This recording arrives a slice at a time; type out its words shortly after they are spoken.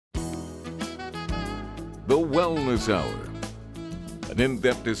The Wellness Hour. An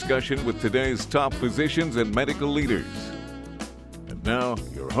in-depth discussion with today's top physicians and medical leaders. And now,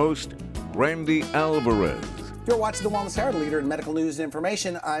 your host, Randy Alvarez. You're watching The Wellness Hour, the leader in medical news and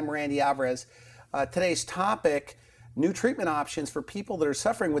information. I'm Randy Alvarez. Today's topic, new treatment options for people that are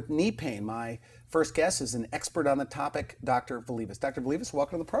suffering with knee pain. My first guest is an expert on the topic, Dr. Velyvis. Dr. Velyvis,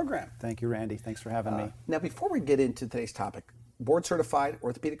 welcome to the program. Thank you, Randy. Thanks for having me. Now, before we get into today's topic, board-certified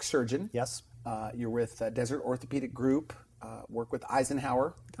orthopedic surgeon. Yes. You're with Desert Orthopedic Group, work with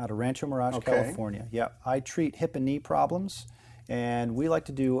Eisenhower. Out of Rancho Mirage, California. Yep. I treat hip and knee problems, and we like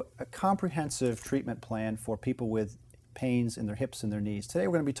to do a comprehensive treatment plan for people with pains in their hips and their knees. Today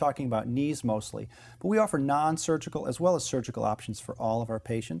we're going to be talking about knees mostly, but we offer non-surgical as well as surgical options for all of our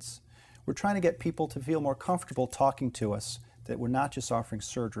patients. We're trying to get people to feel more comfortable talking to us, that we're not just offering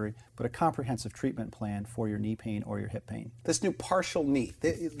surgery, but a comprehensive treatment plan for your knee pain or your hip pain. This new partial knee,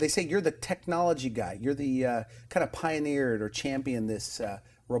 they say you're the technology guy. You're the kind of pioneered or championed this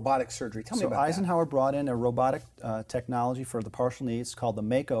robotic surgery. Tell me about that. Eisenhower brought in a robotic technology for the partial knee. It's called the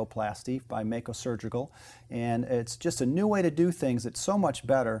Makoplasty by Mako Surgical, and it's just a new way to do things. It's so much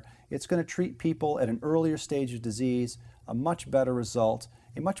better. It's going to treat people at an earlier stage of disease, a much better result,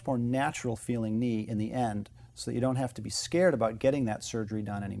 a much more natural feeling knee in the end, so that you don't have to be scared about getting that surgery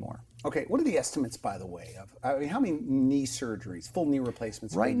done anymore. Okay, what are the estimates, by the way, of how many knee surgeries, full knee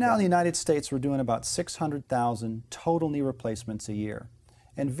replacements? Right now in the United States, we're doing about 600,000 total knee replacements a year.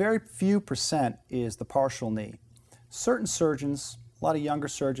 And very few percent is the partial knee. Certain surgeons, a lot of younger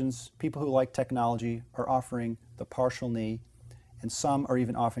surgeons, people who like technology, are offering the partial knee, and some are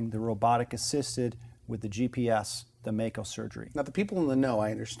even offering the robotic assisted with the GPS, the Mako surgery. Now, the people in the know,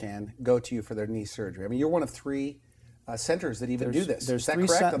 I understand, go to you for their knee surgery. I mean, you're one of three centers that even do this. Is that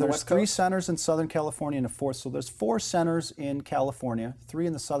correct? There's three centers in Southern California and a fourth. So there's 4 centers in California, 3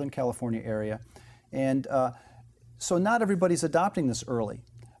 in the Southern California area. And so not everybody's adopting this early,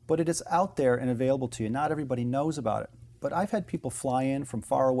 but it is out there and available to you. Not everybody knows about it. But I've had people fly in from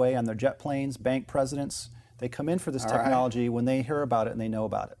far away on their jet planes, bank presidents. They come in for this technology when they hear about it and they know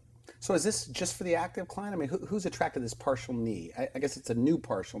about it. So is this just for the active client? I mean, who's attracted to this partial knee? I guess it's a new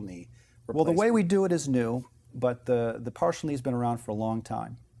partial knee replacement. Well, the way we do it is new, but the partial knee has been around for a long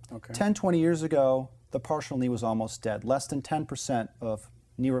time. Okay. 10, 20 years ago, the partial knee was almost dead. Less than 10% of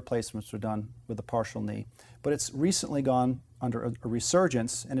knee replacements were done with the partial knee. But it's recently gone under a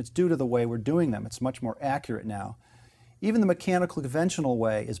resurgence, and it's due to the way we're doing them. It's much more accurate now. Even the mechanical conventional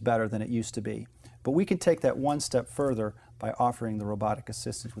way is better than it used to be. But we can take that one step further by offering the robotic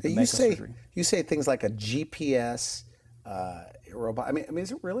assistance with the Mako surgery. You say things like a GPS robot. I mean,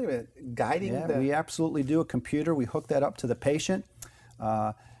 is it really guiding? Yeah, we absolutely do. A computer, we hook that up to the patient.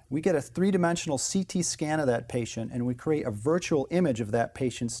 We get a 3-dimensional CT scan of that patient, and we create a virtual image of that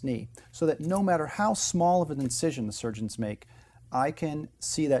patient's knee, so that no matter how small of an incision the surgeons make, I can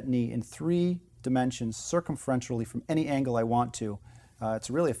see that knee in 3 dimensions circumferentially from any angle I want to.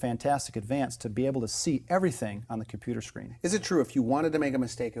 It's really a fantastic advance to be able to see everything on the computer screen. Is it true if you wanted to make a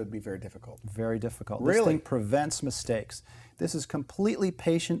mistake, it would be very difficult? Very difficult. Really? This thing prevents mistakes. This is completely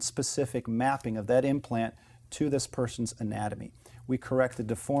patient-specific mapping of that implant to this person's anatomy. We correct the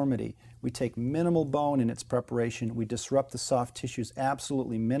deformity. We take minimal bone in its preparation. We disrupt the soft tissues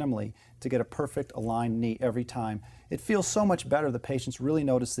absolutely minimally to get a perfect aligned knee every time. It feels so much better. The patients really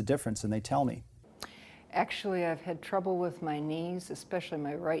notice the difference, and they tell me. Actually, I've had trouble with my knees, especially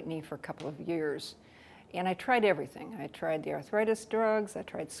my right knee, for a couple of years. And I tried everything. I tried the arthritis drugs, I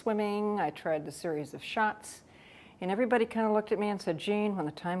tried swimming, I tried the series of shots. And everybody kind of looked at me and said, Jean, when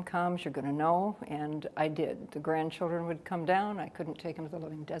the time comes, you're going to know. And I did. The grandchildren would come down. I couldn't take them to the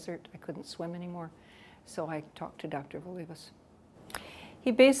living desert. I couldn't swim anymore. So I talked to Dr. Velyvis. He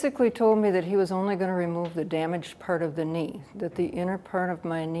basically told me that he was only going to remove the damaged part of the knee, that the inner part of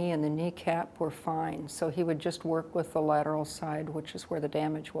my knee and the kneecap were fine. So he would just work with the lateral side, which is where the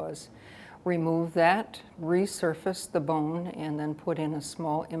damage was. Remove that, resurface the bone, and then put in a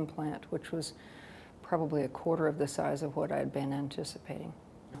small implant, which was probably a quarter of the size of what I'd been anticipating.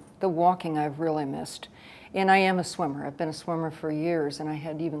 The walking I've really missed. And I am a swimmer. I've been a swimmer for years, and I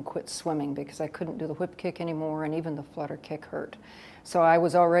had even quit swimming because I couldn't do the whip kick anymore, and even the flutter kick hurt. So I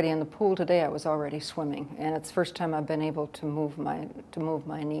was already in the pool today. I was already swimming, and it's the first time I've been able to move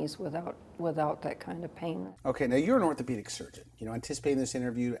my knees without that kind of pain. Okay, now you're an orthopedic surgeon. You know, anticipating this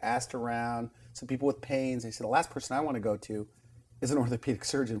interview, asked around some people with pains. They said the last person I want to go to is an orthopedic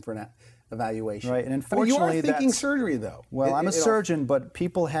surgeon for an evaluation. Right, and unfortunately, you are thinking surgery, though. Well, I'm a surgeon, but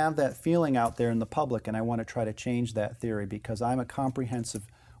people have that feeling out there in the public, and I want to try to change that theory because I'm a comprehensive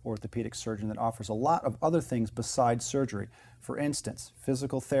orthopedic surgeon that offers a lot of other things besides surgery. For instance,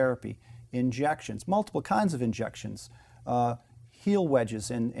 physical therapy, injections, multiple kinds of injections, heel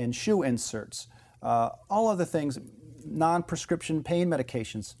wedges and shoe inserts, all other things, non-prescription pain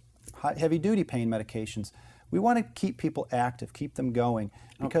medications, heavy-duty pain medications. We want to keep people active, keep them going,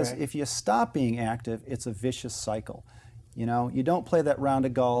 because if you stop being active, it's a vicious cycle. You know, you don't play that round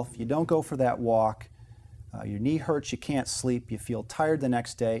of golf, you don't go for that walk, your knee hurts, you can't sleep, you feel tired the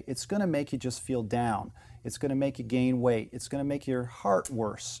next day. It's going to make you just feel down. It's going to make you gain weight. It's going to make your heart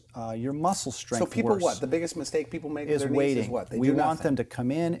worse, your muscle strength worse. So people what? The biggest mistake people make with their knees is what? We want them to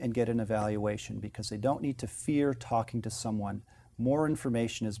come in and get an evaluation because they don't need to fear talking to someone. More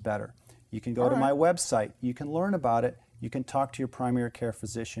information is better. You can go to my website. You can learn about it. You can talk to your primary care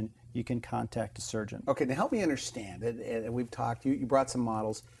physician. You can contact a surgeon. Okay, now help me understand. And we've talked. You brought some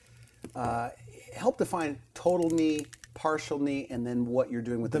models. Help define total knee, partial knee, and then what you're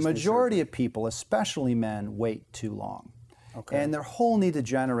doing with the majority of people, especially men, wait too long. Okay. And their whole knee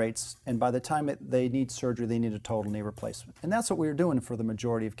degenerates, and by the time they need surgery, they need a total knee replacement. And that's what we're doing for the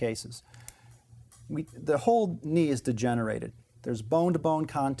majority of cases. The whole knee is degenerated. There's bone-to-bone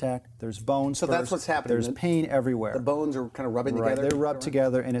contact, there's bone spurs. So that's what's happening. There's pain everywhere. The bones are kind of rubbing together? They're rubbed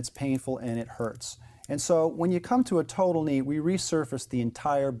together, and it's painful, and it hurts. And so when you come to a total knee, we resurface the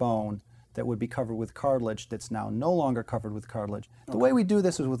entire bone that would be covered with cartilage that's now no longer covered with cartilage. The way we do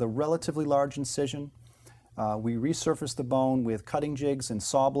this is with a relatively large incision. We resurface the bone with cutting jigs and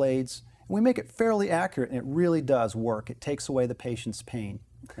saw blades. And we make it fairly accurate, and it really does work. It takes away the patient's pain.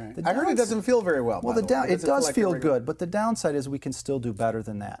 Okay. I heard it doesn't feel very well. Well, it does feel good, but the downside is we can still do better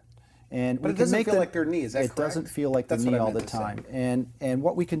than that. And but it doesn't feel like their knee, is that correct? It doesn't feel like the knee all the time. And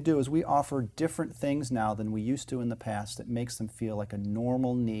what we can do is we offer different things now than we used to in the past that makes them feel like a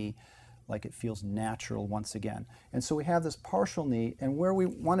normal knee, like it feels natural once again. And so we have this partial knee, and where we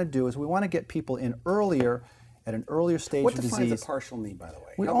want to do is we want to get people in earlier, at an earlier stage of disease. What defines a partial knee, by the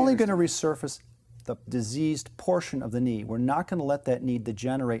way? We're only going to resurface the diseased portion of the knee. We're not going to let that knee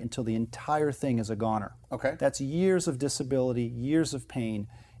degenerate until the entire thing is a goner. Okay. That's years of disability, years of pain.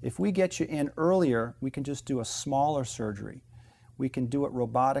 If we get you in earlier, we can just do a smaller surgery. We can do it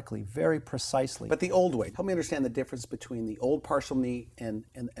robotically, very precisely. But the old way, help me understand the difference between the old partial knee and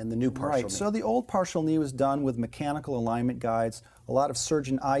the new partial knee. So the old partial knee was done with mechanical alignment guides, a lot of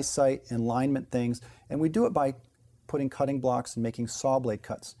surgeon eyesight and alignment things, and we do it by putting cutting blocks and making saw blade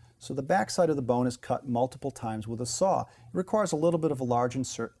cuts. So the backside of the bone is cut multiple times with a saw. It requires a little bit of a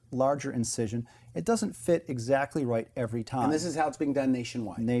larger incision. It doesn't fit exactly right every time. And this is how it's being done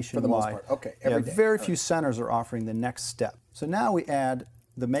nationwide? Nationwide. For the most part. Okay, every day. Very few centers are offering the next step. So now we add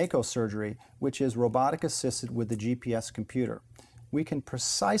the Mako surgery, which is robotic assisted with the GPS computer. We can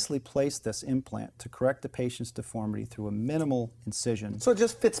precisely place this implant to correct the patient's deformity through a minimal incision. So it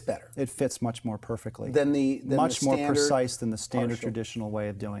just fits better? It fits much more perfectly. Much more precise than the standard traditional way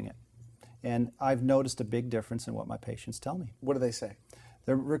of doing it. And I've noticed a big difference in what my patients tell me. What do they say?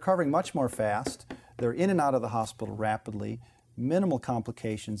 They're recovering much more fast. They're in and out of the hospital rapidly, minimal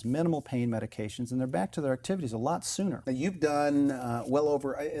complications, minimal pain medications, and they're back to their activities a lot sooner. Now you've done well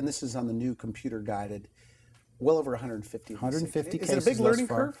over, and this is on the new computer-guided, well over 150 cases. Is it a big learning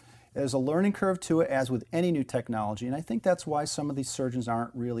curve? There's a learning curve to it, as with any new technology, and I think that's why some of these surgeons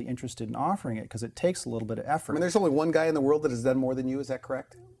aren't really interested in offering it, because it takes a little bit of effort. I mean, there's only one guy in the world that has done more than you, is that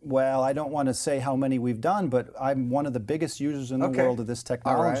correct? Well, I don't want to say how many we've done, but I'm one of the biggest users in the world of this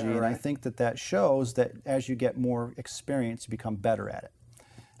technology, and I think that shows that as you get more experience, you become better at it.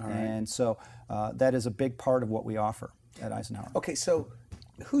 And so that is a big part of what we offer at Eisenhower. Okay, so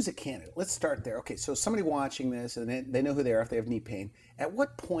who's a candidate? Let's start there. Okay, so somebody watching this, and they know who they are if they have knee pain. At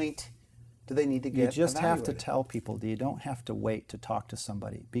what point do they need to get You just evaluated? have to tell people that you don't have to wait to talk to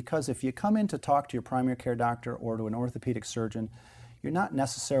somebody. Because if you come in to talk to your primary care doctor or to an orthopedic surgeon, you're not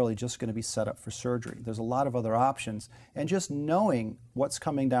necessarily just going to be set up for surgery. There's a lot of other options. And just knowing what's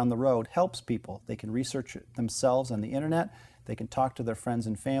coming down the road helps people. They can research it themselves on the internet. They can talk to their friends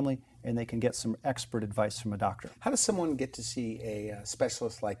and family, and they can get some expert advice from a doctor. How does someone get to see a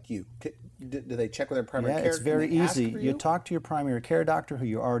specialist like you? Do they check with their primary care? Yeah, it's very easy. You talk to your primary care doctor who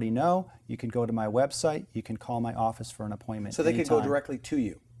you already know. You can go to my website. You can call my office for an appointment. So they can go directly to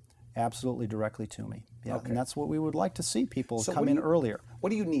you? Absolutely directly to me. Yeah, and that's what we would like to see, people come in earlier. What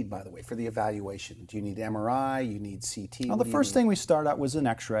do you need, by the way, for the evaluation? Do you need MRI? You need CT? Well, the first thing we start out was an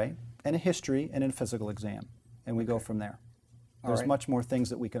x-ray and a history and a physical exam, and we go from there. There's much more things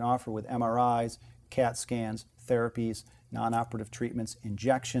that we can offer with MRIs, CAT scans, therapies, non-operative treatments,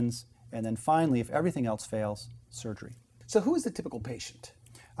 injections, and then finally, if everything else fails, surgery. So who is the typical patient?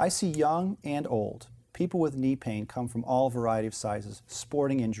 I see young and old. People with knee pain come from all variety of sizes,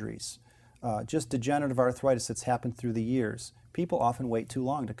 sporting injuries, just degenerative arthritis that's happened through the years. People often wait too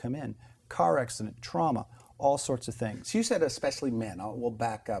long to come in. car accident, trauma, all sorts of things. So you said especially men. We'll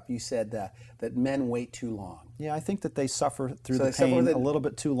back up. You said that men wait too long. Yeah, I think that they suffer through the pain a little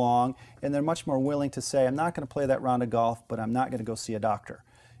bit too long, and they're much more willing to say, I'm not going to play that round of golf, but I'm not going to go see a doctor.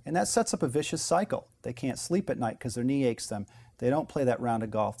 And that sets up a vicious cycle. They can't sleep at night because their knee aches them. They don't play that round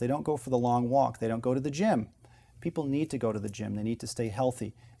of golf. They don't go for the long walk. They don't go to the gym. People need to go to the gym. They need to stay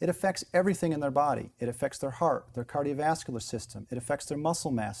healthy. It affects everything in their body. It affects their heart, their cardiovascular system. It affects their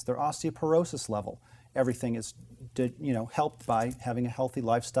muscle mass, their osteoporosis level. Everything is, helped by having a healthy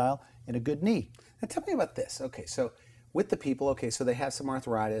lifestyle and a good knee. Now tell me about this. Okay, so with the people, okay, so they have some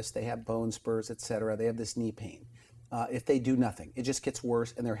arthritis, they have bone spurs, etc. They have this knee pain. If they do nothing, it just gets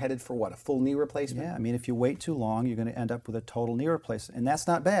worse, and they're headed for what, a full knee replacement? Yeah, I mean, if you wait too long, you're going to end up with a total knee replacement, and that's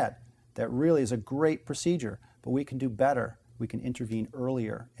not bad. That really is a great procedure, but we can do better. We can intervene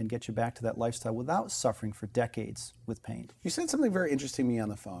earlier and get you back to that lifestyle without suffering for decades with pain. You said something very interesting to me on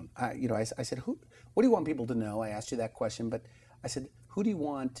the phone. I said, what do you want people to know? I asked you that question, but I said, who do you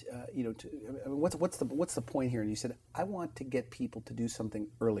want, what's the point here? And you said, I want to get people to do something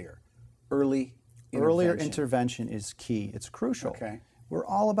earlier. Earlier intervention is key. It's crucial. Okay. We're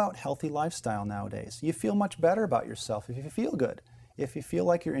all about healthy lifestyle nowadays. You feel much better about yourself if you feel good. If you feel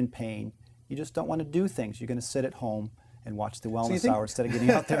like you're in pain, you just don't want to do things. You're going to sit at home and watch the wellness hour instead of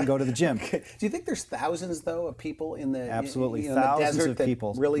getting out there and go to the gym. Okay. Do you think there's thousands, though, of people in the absolutely in thousands the desert of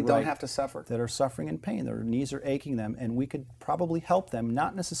people that really don't have to suffer, that are suffering in pain? Their knees are aching them, and we could probably help them,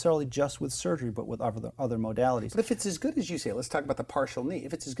 not necessarily just with surgery, but with other modalities. But if it's as good as you say, let's talk about the partial knee.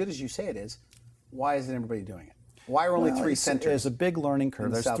 If it's as good as you say it is, why isn't everybody doing it? Why are only three centers? There's a big learning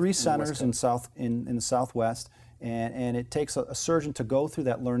curve. There's three centers in the Southwest. And it takes a surgeon to go through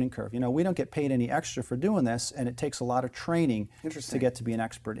that learning curve. We don't get paid any extra for doing this, and it takes a lot of training to get to be an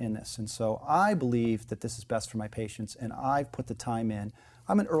expert in this. And so I believe that this is best for my patients, and I've put the time in.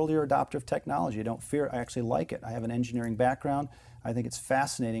 I'm an earlier adopter of technology. I don't fear it. I actually like it. I have an engineering background. I think it's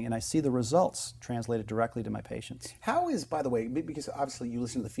fascinating, and I see the results translated directly to my patients. How is, by the way, because obviously you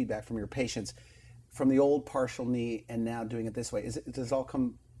listen to the feedback from your patients, from the old partial knee and now doing it this way, does it all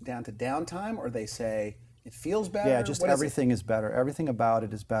come down to downtime, or they say, it feels better? Yeah, just everything is better. Everything about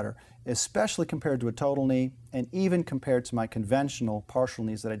it is better, especially compared to a total knee, and even compared to my conventional partial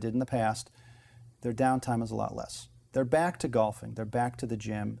knees that I did in the past. Their downtime is a lot less. They're back to golfing. They're back to the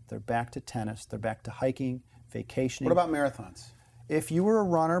gym. They're back to tennis. They're back to hiking, vacationing. What about marathons? If you were a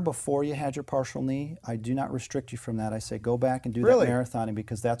runner before you had your partial knee, I do not restrict you from that. I say go back and do that marathoning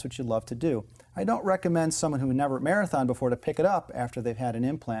because that's what you love to do. I don't recommend someone who never marathoned before to pick it up after they've had an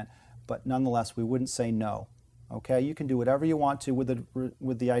implant. But nonetheless, we wouldn't say no. Okay, you can do whatever you want to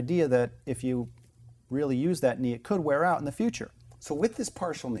with the idea that if you really use that knee, it could wear out in the future. So with this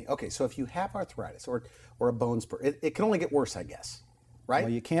partial knee, okay, so if you have arthritis or a bone spur, it can only get worse, I guess, right?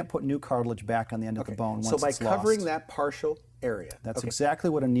 Well, you can't put new cartilage back on the end of the bone once it's lost. So by covering that partial area. That's exactly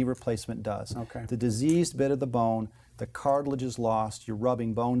what a knee replacement does. Okay. The diseased bit of the bone, the cartilage is lost, you're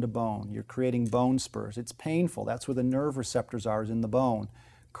rubbing bone to bone, you're creating bone spurs. It's painful. That's where the nerve receptors are, is in the bone.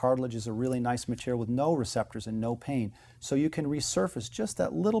 Cartilage is a really nice material with no receptors and no pain. So you can resurface just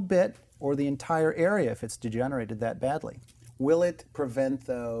that little bit or the entire area if it's degenerated that badly. Will it prevent,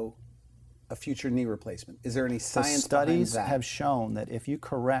 though, a future knee replacement? Is there any science behind that? The studies have shown that if you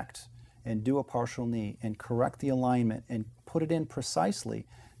correct and do a partial knee and correct the alignment and put it in precisely,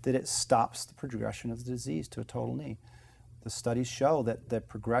 that it stops the progression of the disease to a total knee. The studies show that the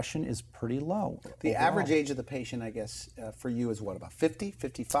progression is pretty low. The average age of the patient, I guess, for you is what, about 50,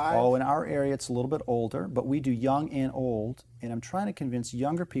 55? Oh, in our area it's a little bit older, but we do young and old, and I'm trying to convince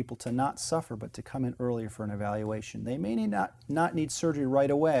younger people to not suffer, but to come in earlier for an evaluation. They may not need surgery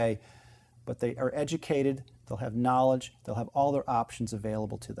right away, but they are educated, they'll have knowledge, they'll have all their options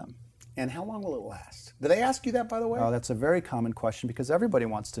available to them. And how long will it last? Did they ask you that, by the way? Oh, that's a very common question because everybody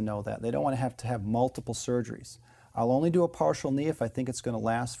wants to know that. They don't want to have multiple surgeries. I'll only do a partial knee if I think it's going to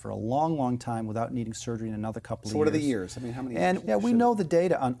last for a long, long time without needing surgery in another couple of years. So what are the years? I mean, how many years? And yeah, we know the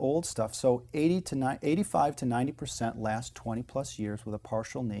data on old stuff. So 85 to 90% last 20 plus years with a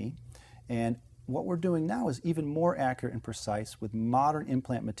partial knee. And what we're doing now is even more accurate and precise with modern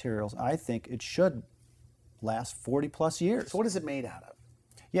implant materials. I think it should last 40 plus years. So what is it made out of?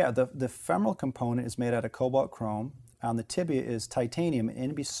 Yeah, the femoral component is made out of cobalt chrome. On the tibia is titanium, and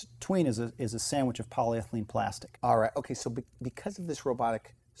in between is a sandwich of polyethylene plastic. All right. Okay, so because of this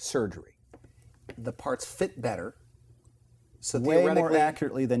robotic surgery, the parts fit better. So way more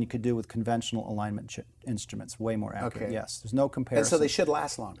accurately than you could do with conventional alignment instruments. Way more accurate, okay. Yes. There's no comparison. And so they should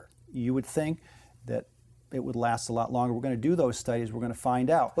last longer. You would think that it would last a lot longer. We're going to do those studies. We're going to find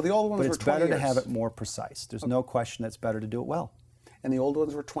out. Well, the old ones but were it's better 20 to have years. it more precise. There's no question that it's better to do it well. and the old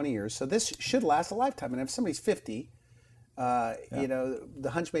ones were 20 years. So this should last a lifetime. And if somebody's 50, you know,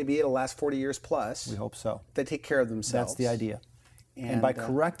 the hunch may be it'll last 40 years plus. We hope so. They take care of themselves. That's the idea. And by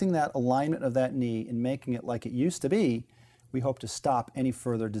correcting that alignment of that knee and making it like it used to be, we hope to stop any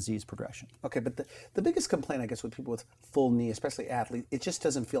further disease progression. Okay, but the biggest complaint, I guess, with people with full knee, especially athletes, it just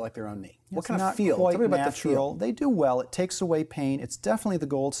doesn't feel like their own knee. What kind of feel? Quite Tell me about natural. the feel. They do well. It takes away pain. It's definitely the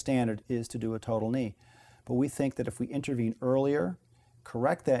gold standard is to do a total knee. But we think that if we intervene earlier,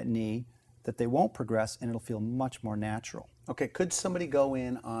 correct that knee, that they won't progress and it'll feel much more natural. Okay, could somebody go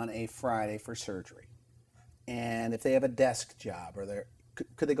in on a Friday for surgery? And if they have a desk job, or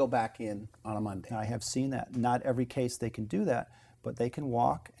could they go back in on a Monday? I have seen that. Not every case they can do that, but they can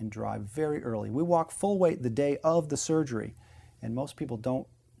walk and drive very early. We walk full weight the day of the surgery, and most people don't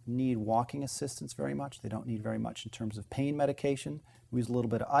need walking assistance very much. They don't need very much in terms of pain medication. We use a little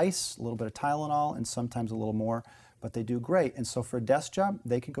bit of ice, a little bit of Tylenol, and sometimes a little more, but they do great. And so for a desk job,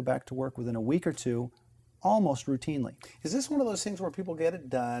 they can go back to work within a week or two, almost routinely. Is this one of those things where people get it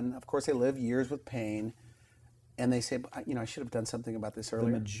done? Of course, they live years with pain, and they say, you know, I should have done something about this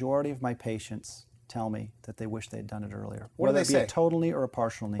earlier. The majority of my patients tell me that they wish they had done it earlier. What do they say? Whether it be a total knee or a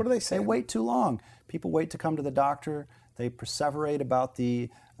partial knee. What do they say? They wait too long. People wait to come to the doctor. They perseverate about the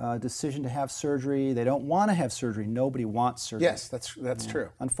decision to have surgery. They don't want to have surgery. Nobody wants surgery. Yes, that's true.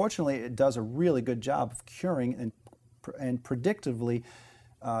 Unfortunately, it does a really good job of curing and predictively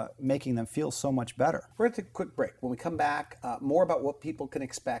making them feel so much better. We're going to take a quick break. When we come back, more about what people can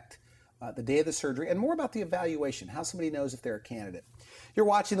expect the day of the surgery, and more about the evaluation, how somebody knows if they're a candidate. You're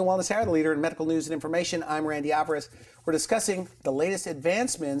watching The Wellness Hour, the leader in medical news and information. I'm Randy Alvarez. We're discussing the latest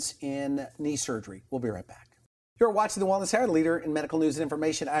advancements in knee surgery. We'll be right back. You're watching The Wellness Hour, the leader in medical news and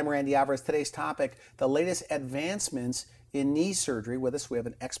information. I'm Randy Alvarez. Today's topic, the latest advancements in knee surgery. With us, we have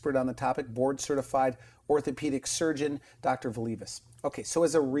an expert on the topic, board-certified orthopedic surgeon, Dr. Velyvis. Okay, so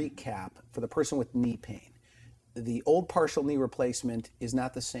as a recap for the person with knee pain, the old partial knee replacement is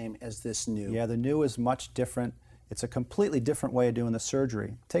not the same as this new. Yeah, the new is much different. It's a completely different way of doing the surgery.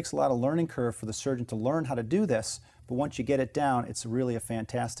 It takes a lot of learning curve for the surgeon to learn how to do this, but once you get it down, it's really a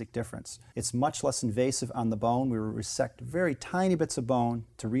fantastic difference. It's much less invasive on the bone. We resect very tiny bits of bone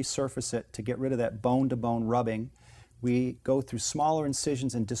to resurface it, to get rid of that bone-to-bone rubbing. We go through smaller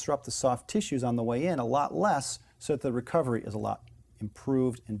incisions and disrupt the soft tissues on the way in a lot less, so that the recovery is a lot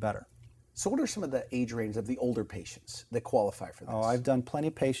improved and better. So what are some of the age ranges of the older patients that qualify for this? Oh, I've done plenty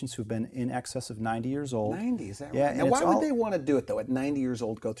of patients who've been in excess of 90 years old. 90, is that right? Yeah, now, why would they want to do it, though, at 90 years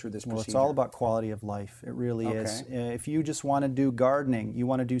old, go through this procedure? Well, it's all about quality of life. It really is. If you just want to do gardening, you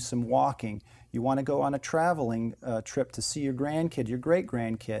want to do some walking, you want to go on a traveling trip to see your grandkid, your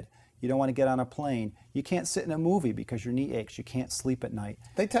great-grandkid, you don't want to get on a plane, you can't sit in a movie because your knee aches, you can't sleep at night.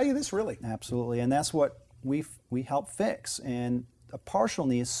 They tell you this, really? Absolutely, and that's what we help fix. And a partial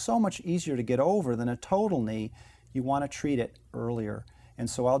knee is so much easier to get over than a total knee. You want to treat it earlier. And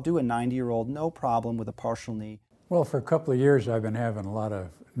so I'll do a 90-year-old, no problem with a partial knee. Well, for a couple of years I've been having a lot of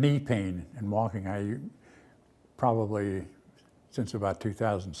knee pain and walking. I probably since about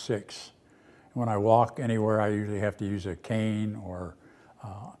 2006. When I walk anywhere, I usually have to use a cane, or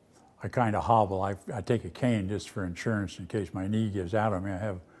I kind of hobble. I take a cane just for insurance in case my knee gives out on me. I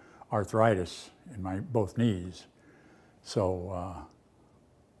have arthritis in my both knees. So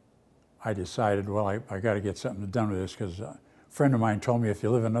I decided, well, I got to get something done with this, because a friend of mine told me if you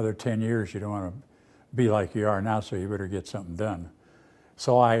live another 10 years, you don't want to be like you are now, so you better get something done.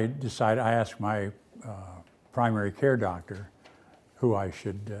 So I decided, I asked my primary care doctor who I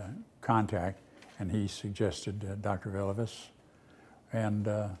should contact, and he suggested Dr. Velyvis. And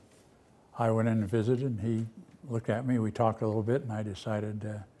I went in and visited, and he looked at me, we talked a little bit, and I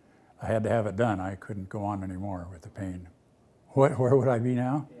decided I had to have it done. I couldn't go on anymore with the pain. Where would I be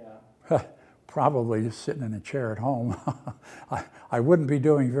now? Yeah. Probably just sitting in a chair at home. I wouldn't be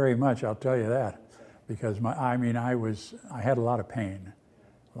doing very much, I'll tell you that, because I had a lot of pain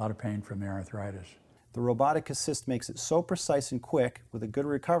from the arthritis. The robotic assist makes it so precise and quick with a good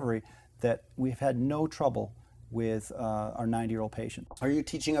recovery that we've had no trouble with our 90-year-old patients. Are you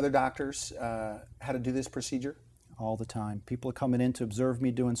teaching other doctors how to do this procedure? All the time. People are coming in to observe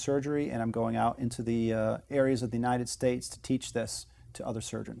me doing surgery, and I'm going out into the areas of the United States to teach this to other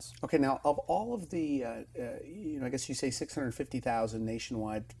surgeons. Okay, now of all of the, I guess you say 650,000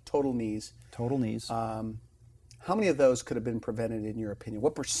 nationwide total knees. Total knees. How many of those could have been prevented, in your opinion?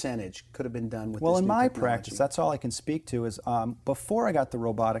 What percentage could have been done with this new Well, in my technology? practice, that's all I can speak to is before I got the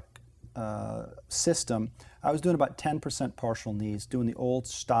robotic system, I was doing about 10% partial knees, doing the old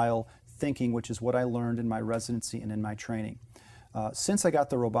style thinking, which is what I learned in my residency and in my training. Since I got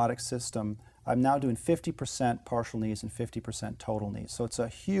the robotic system, I'm now doing 50% partial knees and 50% total knees. So it's a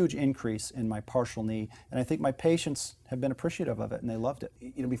huge increase in my partial knee, and I think my patients have been appreciative of it, and they loved it.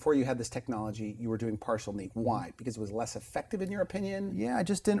 You know, before you had this technology, you were doing partial knee. Why? Because it was less effective in your opinion? Yeah, I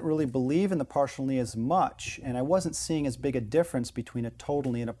just didn't really believe in the partial knee as much, and I wasn't seeing as big a difference between a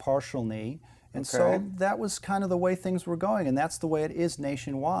total knee and a partial knee. And so that was kind of the way things were going, and that's the way it is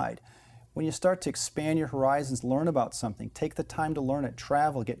nationwide. When you start to expand your horizons, learn about something, take the time to learn it,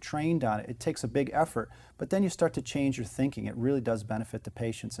 travel, get trained on it, it takes a big effort, but then you start to change your thinking. It really does benefit the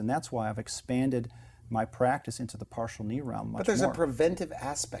patients, and that's why I've expanded my practice into the partial knee realm much more. But there's a preventive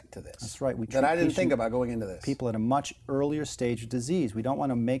aspect to this. That's right. That I didn't think about going into this. People at a much earlier stage of disease. We don't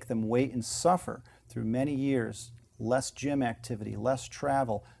want to make them wait and suffer through many years, less gym activity, less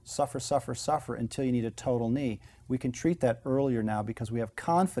travel, suffer until you need a total knee. We can treat that earlier now because we have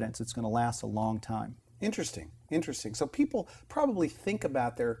confidence it's going to last a long time. Interesting, interesting. So people probably think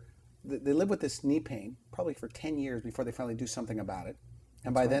about they live with this knee pain probably for 10 years before they finally do something about it.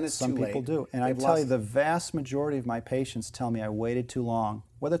 And by then it's too late. Some people do. And I tell you, the vast majority of my patients tell me I waited too long.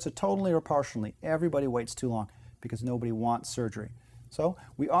 Whether it's a total knee or partial knee, everybody waits too long because nobody wants surgery. So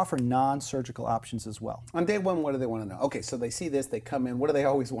we offer non-surgical options as well. On day one, what do they want to know? Okay, so they see this, they come in. What do they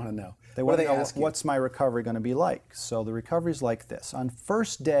always want to know? They want to know, what's my recovery going to be like? So the recovery is like this. On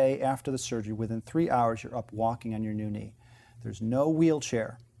first day after the surgery, within 3 hours, you're up walking on your new knee. There's no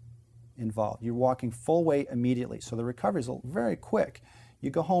wheelchair involved. You're walking full weight immediately. So the recovery is very quick. You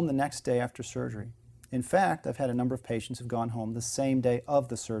go home the next day after surgery. In fact, I've had a number of patients who've gone home the same day of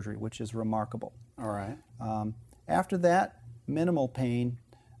the surgery, which is remarkable. All right. After that, minimal pain.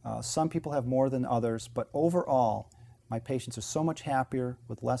 Some people have more than others, but overall, my patients are so much happier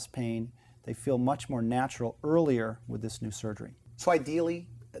with less pain. They feel much more natural earlier with this new surgery. So ideally,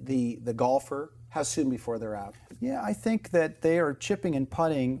 the golfer, how soon before they're out? Yeah, I think that they are chipping and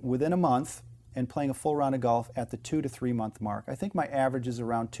putting within a month and playing a full round of golf at the 2 to 3 month mark. I think my average is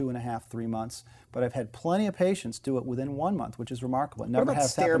around 2.5, 3 months, but I've had plenty of patients do it within 1 month, which is remarkable. It never what about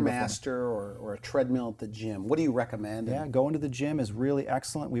has happened before. Stairmaster or a treadmill at the gym? What do you recommend? Yeah, going to the gym is really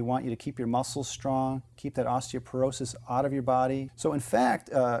excellent. We want you to keep your muscles strong, keep that osteoporosis out of your body. So in fact,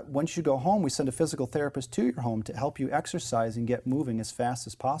 once you go home, we send a physical therapist to your home to help you exercise and get moving as fast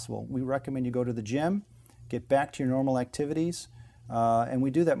as possible. We recommend you go to the gym, get back to your normal activities, and we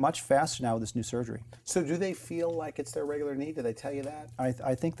do that much faster now with this new surgery. So do they feel like it's their regular knee? Do they tell you that?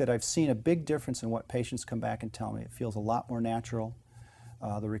 I think that I've seen a big difference in what patients come back and tell me. It feels a lot more natural.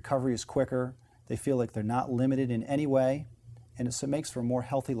 The recovery is quicker. They feel like they're not limited in any way, and it makes for a more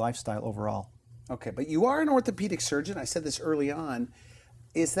healthy lifestyle overall. Okay, but you are an orthopedic surgeon. I said this early on.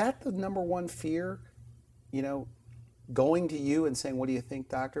 Is that the number one fear, going to you and saying, what do you think,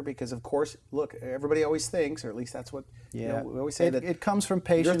 doctor? Because of course, look, everybody always thinks, or at least that's what we always say, that it comes from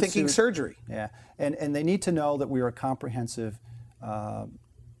patients. You're thinking surgery. Yeah, and they need to know that we are a comprehensive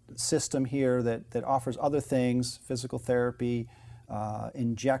system here that offers other things: physical therapy,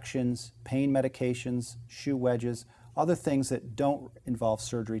 injections, pain medications, shoe wedges, other things that don't involve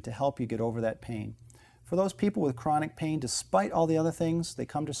surgery to help you get over that pain. For those people with chronic pain, despite all the other things, they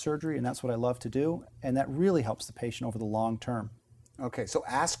come to surgery, and that's what I love to do, and that really helps the patient over the long term. Okay, so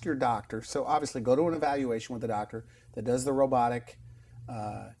ask your doctor. So obviously go to an evaluation with a doctor that does the robotic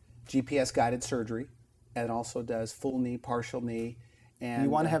GPS-guided surgery and also does full knee, partial knee. And you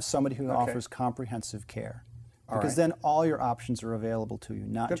want to have somebody who offers comprehensive care. Because then all your options are available to you,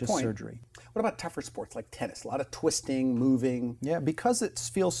 not just surgery. What about tougher sports like tennis? A lot of twisting, moving. Yeah, because it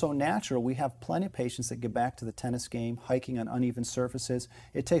feels so natural, we have plenty of patients that get back to the tennis game, hiking on uneven surfaces.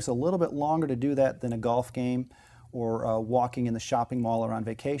 It takes a little bit longer to do that than a golf game or walking in the shopping mall or on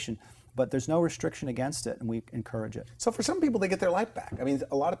vacation. But there's no restriction against it, and we encourage it. So for some people, they get their life back. I mean,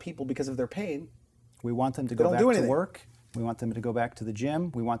 a lot of people, because of their pain, we want them to go back to work. We want them to go back to the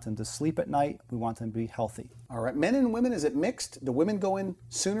gym. We want them to sleep at night. We want them to be healthy. All right. Men and women, is it mixed? Do women go in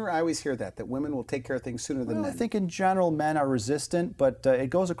sooner? I always hear that women will take care of things sooner than men. I think in general men are resistant, but it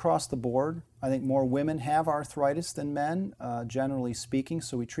goes across the board. I think more women have arthritis than men, generally speaking,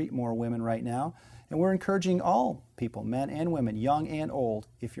 so we treat more women right now. And we're encouraging all people, men and women, young and old,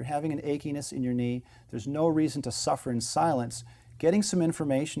 if you're having an achiness in your knee, there's no reason to suffer in silence. Getting some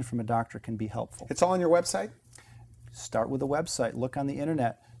information from a doctor can be helpful. It's all on your website? Start with a website, look on the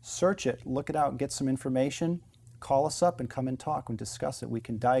internet, search it, look it out, get some information, call us up and come and talk and discuss it. We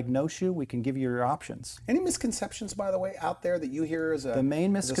can diagnose you, we can give you your options. Any misconceptions, by the way, out there that you hear as a The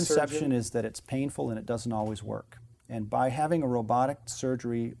main misconception is that it's painful and it doesn't always work. And by having a robotic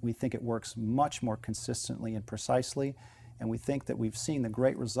surgery, we think it works much more consistently and precisely, and we think that we've seen the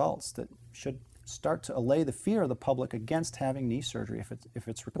great results that should start to allay the fear of the public against having knee surgery if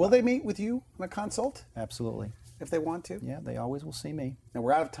it's required. Will they meet with you on a consult? Absolutely. If they want to? Yeah, they always will see me. Now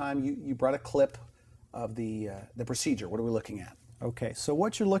we're out of time. You brought a clip of the procedure. What are we looking at? Okay, so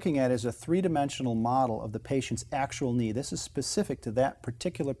what you're looking at is a three-dimensional model of the patient's actual knee. This is specific to that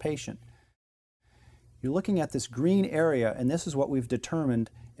particular patient. You're looking at this green area, and this is what we've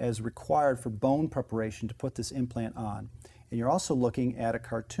determined as required for bone preparation to put this implant on. And you're also looking at a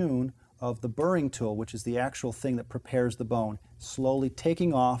cartoon of the burring tool, which is the actual thing that prepares the bone, slowly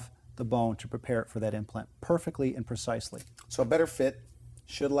taking off the bone to prepare it for that implant perfectly and precisely. So a better fit,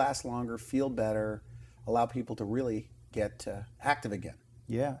 should last longer, feel better, allow people to really get active again.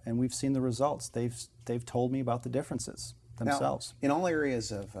 Yeah, and we've seen the results. They've told me about the differences themselves. Now, in all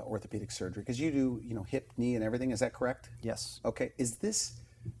areas of orthopedic surgery, because you do hip, knee, and everything, is that correct? Yes. Okay, is this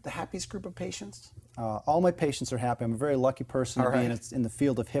the happiest group of patients? All my patients are happy. I'm a very lucky person to be in the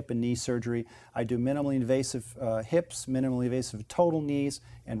field of hip and knee surgery. I do minimally invasive hips, minimally invasive total knees,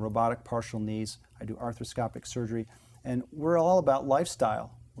 and robotic partial knees. I do arthroscopic surgery, and we're all about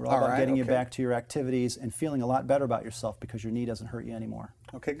lifestyle. We're all about getting you back to your activities and feeling a lot better about yourself because your knee doesn't hurt you anymore.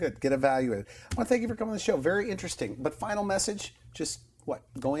 Okay, good. Get evaluated. I want to thank you for coming on the show. Very interesting. But final message, just what?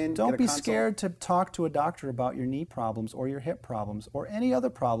 Go in, Don't get a be consult? scared to talk to a doctor about your knee problems or your hip problems or any other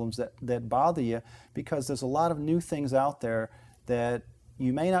problems that bother you, because there's a lot of new things out there that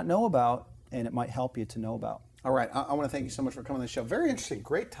you may not know about, and it might help you to know about. All right. I want to thank you so much for coming on the show. Very interesting.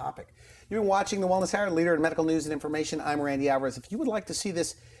 Great topic. You've been watching The Wellness Hour, leader in medical news and information. I'm Randy Alvarez. If you would like to see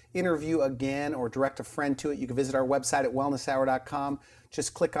this interview again or direct a friend to it, you can visit our website at wellnesshour.com.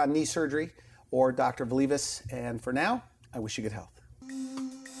 Just click on knee surgery or Dr. Velyvis. And for now, I wish you good health.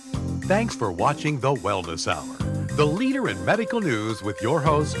 Thanks for watching The Wellness Hour, the leader in medical news with your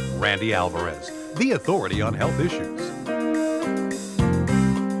host, Randy Alvarez, the authority on health issues.